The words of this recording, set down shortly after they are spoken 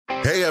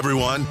Hey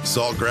everyone,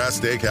 Saltgrass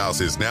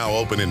Steakhouse is now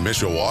open in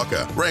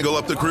Mishawaka. Wrangle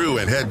up the crew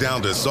and head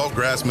down to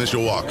Saltgrass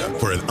Mishawaka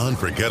for an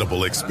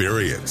unforgettable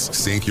experience.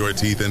 Sink your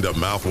teeth into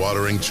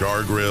mouth-watering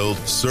char-grilled,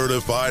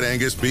 certified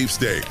Angus beef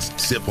steaks.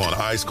 Sip on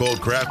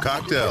ice-cold craft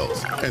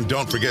cocktails. And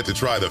don't forget to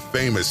try the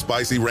famous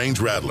spicy range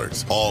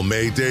rattlers, all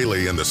made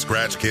daily in the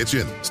Scratch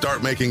Kitchen.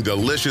 Start making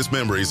delicious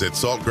memories at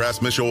Saltgrass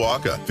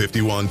Mishawaka,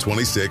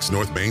 5126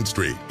 North Main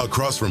Street,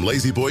 across from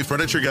Lazy Boy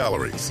Furniture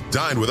Galleries.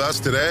 Dine with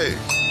us today.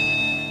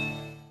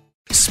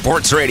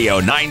 Sports Radio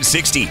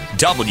 960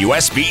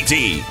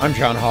 WSBT. I'm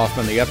John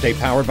Hoffman. The update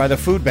powered by the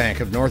Food Bank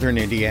of Northern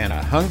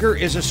Indiana. Hunger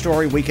is a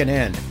story we can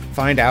end.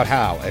 Find out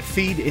how at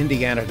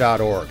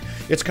feedindiana.org.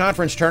 It's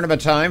conference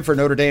tournament time for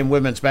Notre Dame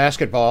women's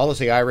basketball as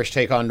the Irish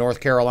take on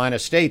North Carolina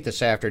State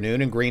this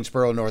afternoon in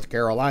Greensboro, North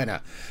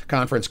Carolina.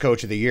 Conference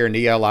Coach of the Year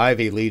Niele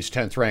Ivey leads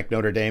 10th-ranked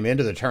Notre Dame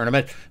into the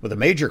tournament with a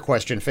major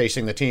question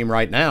facing the team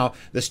right now,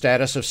 the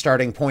status of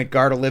starting point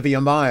guard Olivia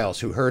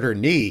Miles, who hurt her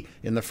knee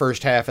in the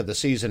first half of the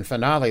season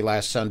finale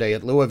last Sunday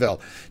at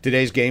Louisville.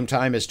 Today's game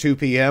time is 2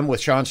 p.m.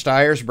 with Sean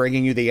Stiers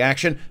bringing you the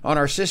action on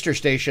our sister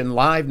station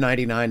Live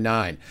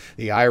 99.9.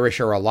 The Irish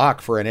are a lock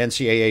for an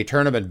NCAA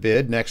tournament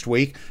bid next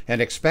week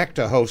and expect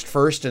to host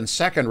first and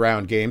second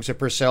round games at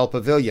Purcell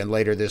Pavilion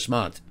later this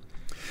month.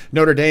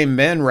 Notre Dame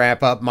men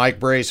wrap up Mike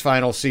Brey's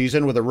final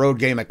season with a road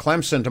game at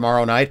Clemson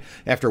tomorrow night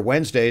after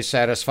Wednesday's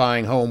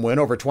satisfying home win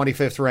over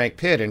 25th-ranked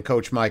Pitt in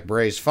Coach Mike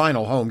Brey's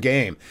final home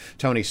game.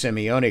 Tony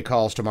Simeone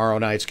calls tomorrow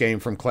night's game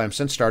from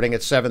Clemson starting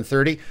at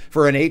 7:30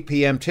 for an 8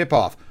 p.m.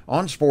 tip-off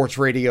on Sports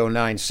Radio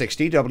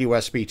 960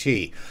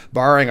 WSBT.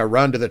 Barring a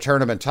run to the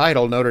tournament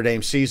title, Notre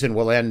Dame's season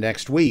will end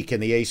next week in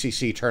the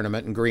ACC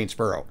tournament in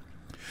Greensboro.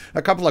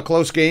 A couple of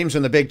close games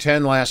in the Big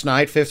Ten last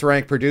night.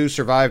 5th-ranked Purdue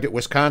survived at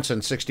Wisconsin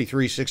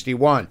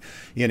 63-61.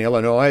 In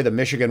Illinois, the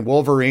Michigan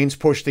Wolverines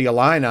pushed the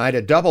Illini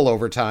to double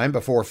overtime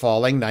before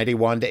falling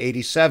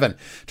 91-87.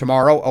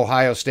 Tomorrow,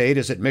 Ohio State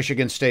is at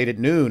Michigan State at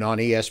noon on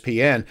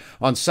ESPN.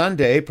 On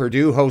Sunday,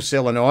 Purdue hosts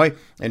Illinois,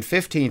 and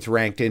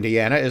 15th-ranked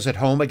Indiana is at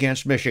home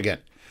against Michigan.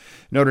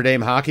 Notre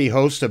Dame hockey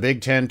hosts a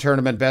Big Ten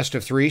tournament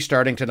best-of-3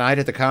 starting tonight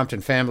at the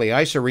Compton Family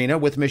Ice Arena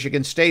with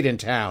Michigan State in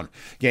town.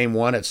 Game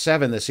 1 at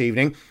 7 this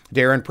evening.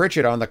 Darren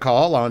Pritchett on the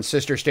call on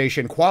sister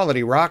station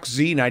Quality Rock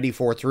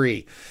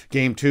Z94.3.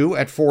 Game 2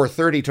 at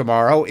 4:30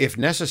 tomorrow. If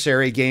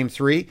necessary, Game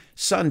 3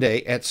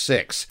 Sunday at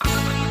 6.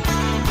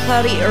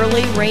 Cloudy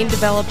early, rain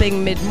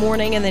developing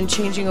mid-morning, and then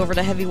changing over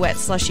to heavy, wet,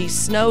 slushy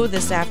snow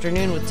this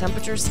afternoon with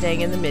temperatures staying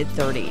in the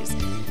mid-30s.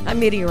 I'm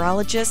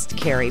meteorologist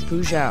Carrie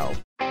Peugeot.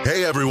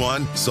 Hey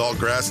everyone,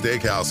 Saltgrass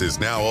Steakhouse is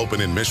now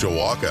open in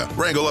Mishawaka.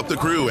 Wrangle up the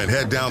crew and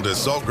head down to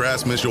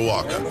Saltgrass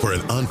Mishawaka for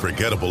an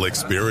unforgettable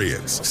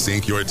experience.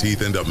 Sink your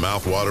teeth into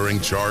mouth-watering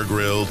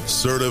char-grilled,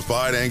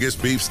 certified Angus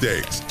beef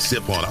steaks.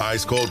 Sip on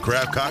ice-cold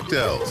craft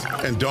cocktails.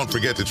 And don't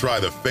forget to try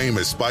the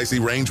famous spicy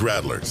range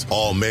rattlers,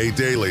 all made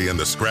daily in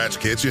the Scratch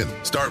Kitchen.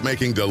 Start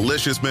making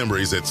delicious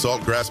memories at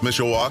Saltgrass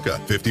Mishawaka,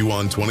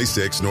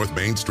 5126 North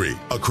Main Street,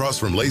 across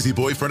from Lazy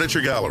Boy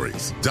Furniture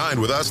Galleries. Dine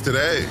with us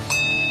today.